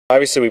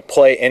Obviously, we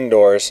play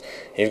indoors.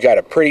 You've got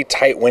a pretty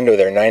tight window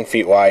there, 9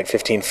 feet wide,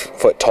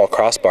 15-foot tall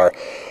crossbar.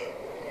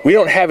 We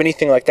don't have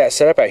anything like that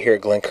set up out here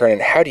at Glen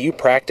Kernan. How do you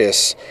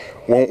practice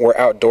when we're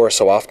outdoors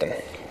so often?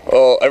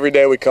 Well, every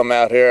day we come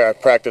out here, I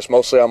practice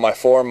mostly on my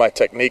form, my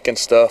technique and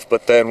stuff,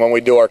 but then when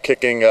we do our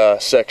kicking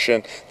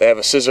section, they have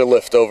a scissor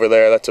lift over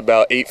there that's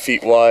about 8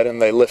 feet wide,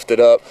 and they lift it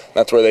up.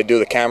 That's where they do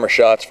the camera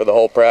shots for the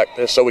whole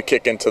practice, so we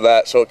kick into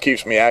that, so it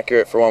keeps me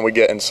accurate for when we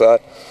get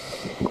inside.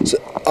 So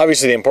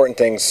obviously the important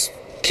thing's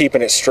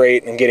keeping it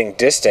straight and getting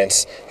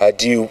distance.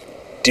 Do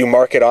you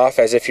mark it off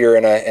as if you're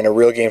in a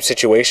real game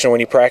situation when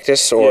you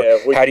practice, or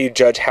how do you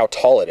judge how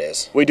tall it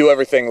is? We do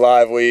everything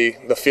live.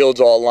 The field's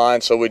all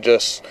lined, so we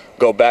just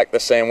go back the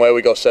same way.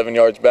 We go 7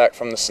 yards back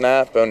from the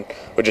snap, and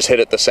we just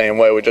hit it the same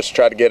way. We just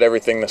try to get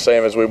everything the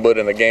same as we would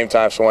in the game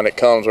time, so when it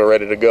comes, we're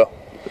ready to go.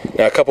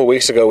 Now, a couple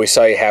weeks ago, we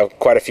saw you have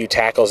quite a few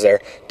tackles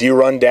there. Do you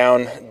run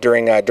down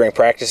during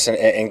practice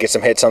and get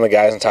some hits on the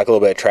guys and talk a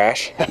little bit of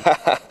trash?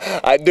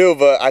 I do,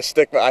 but I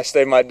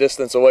stay my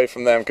distance away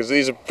from them because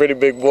these are pretty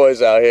big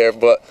boys out here.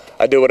 But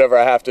I do whatever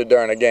I have to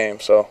during a game.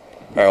 So. All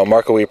right, well,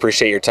 Marco, we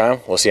appreciate your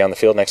time. We'll see you on the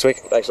field next week.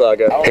 Thanks a lot,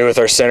 guys. Here with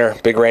our center,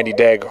 Big Randy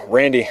Degg.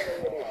 Randy,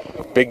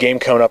 big game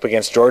coming up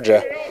against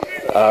Georgia.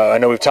 I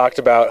know we've talked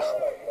about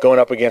going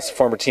up against a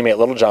former teammate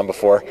Littlejohn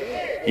before.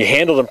 You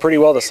handled him pretty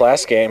well this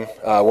last game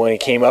when he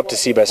came up to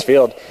Seabest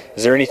Field.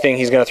 Is there anything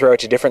he's going to throw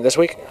at you different this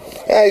week?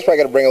 Yeah, he's probably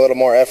going to bring a little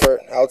more effort,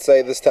 I would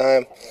say, this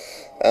time.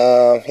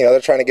 They're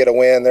trying to get a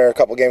win. They're a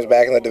couple games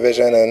back in the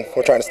division, and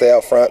we're trying to stay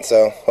out front,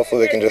 so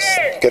hopefully we can just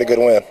get a good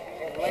win.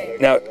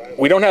 Now,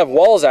 we don't have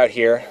walls out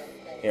here,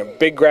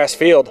 big grass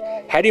field.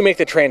 How do you make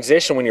the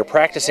transition when you're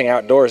practicing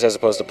outdoors as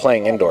opposed to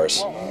playing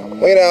indoors?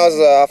 Well, as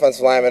an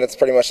offensive lineman, it's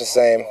pretty much the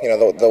same.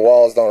 The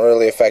walls don't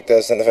really affect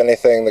us, and if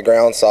anything, the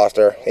ground's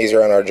softer,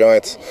 easier on our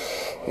joints.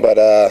 But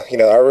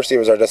our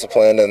receivers are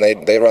disciplined, and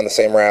they run the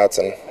same routes,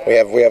 and we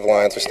have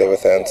lines we stay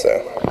within.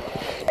 So,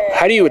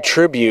 how do you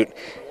attribute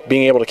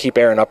being able to keep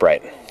Aaron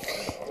upright?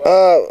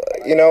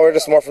 We're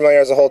just more familiar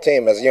as a whole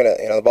team, as a unit.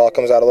 The ball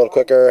comes out a little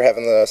quicker,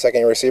 having the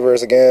second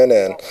receivers again,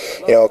 and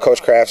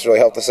Coach Kraft's really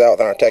helped us out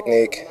with our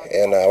technique,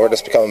 and we're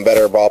just becoming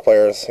better ball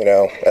players,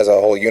 as a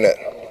whole unit.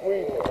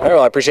 All right,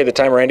 well, I appreciate the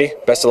time, Randy.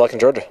 Best of luck in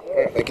Georgia. All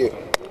right, thank you.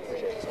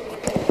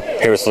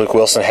 Here with Luke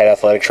Wilson, head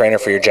athletic trainer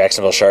for your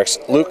Jacksonville Sharks.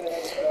 Luke,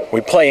 we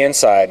play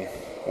inside.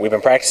 We've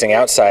been practicing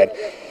outside.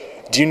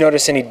 Do you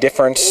notice any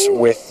difference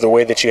with the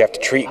way that you have to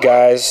treat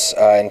guys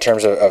in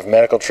terms of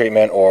medical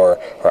treatment or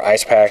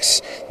ice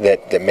packs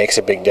that makes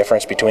a big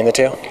difference between the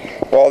two?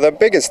 Well, the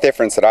biggest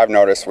difference that I've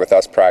noticed with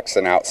us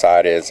practicing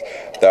outside is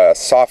the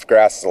soft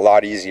grass is a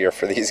lot easier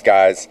for these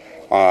guys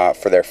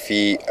for their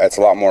feet. It's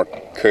a lot more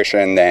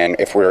cushion than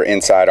if we were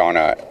inside on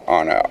a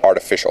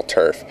artificial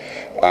turf.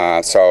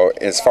 So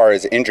as far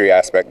as injury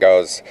aspect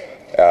goes,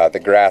 the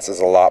grass is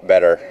a lot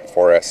better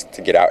for us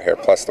to get out here.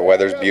 Plus the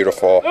weather's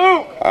beautiful.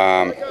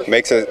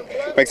 Makes it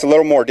a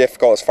little more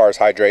difficult as far as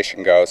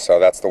hydration goes. So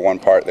that's the one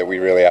part that we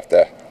really have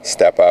to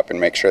step up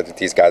and make sure that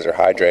these guys are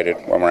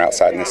hydrated when we're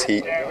outside in this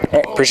heat. All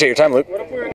right, appreciate your time, Luke.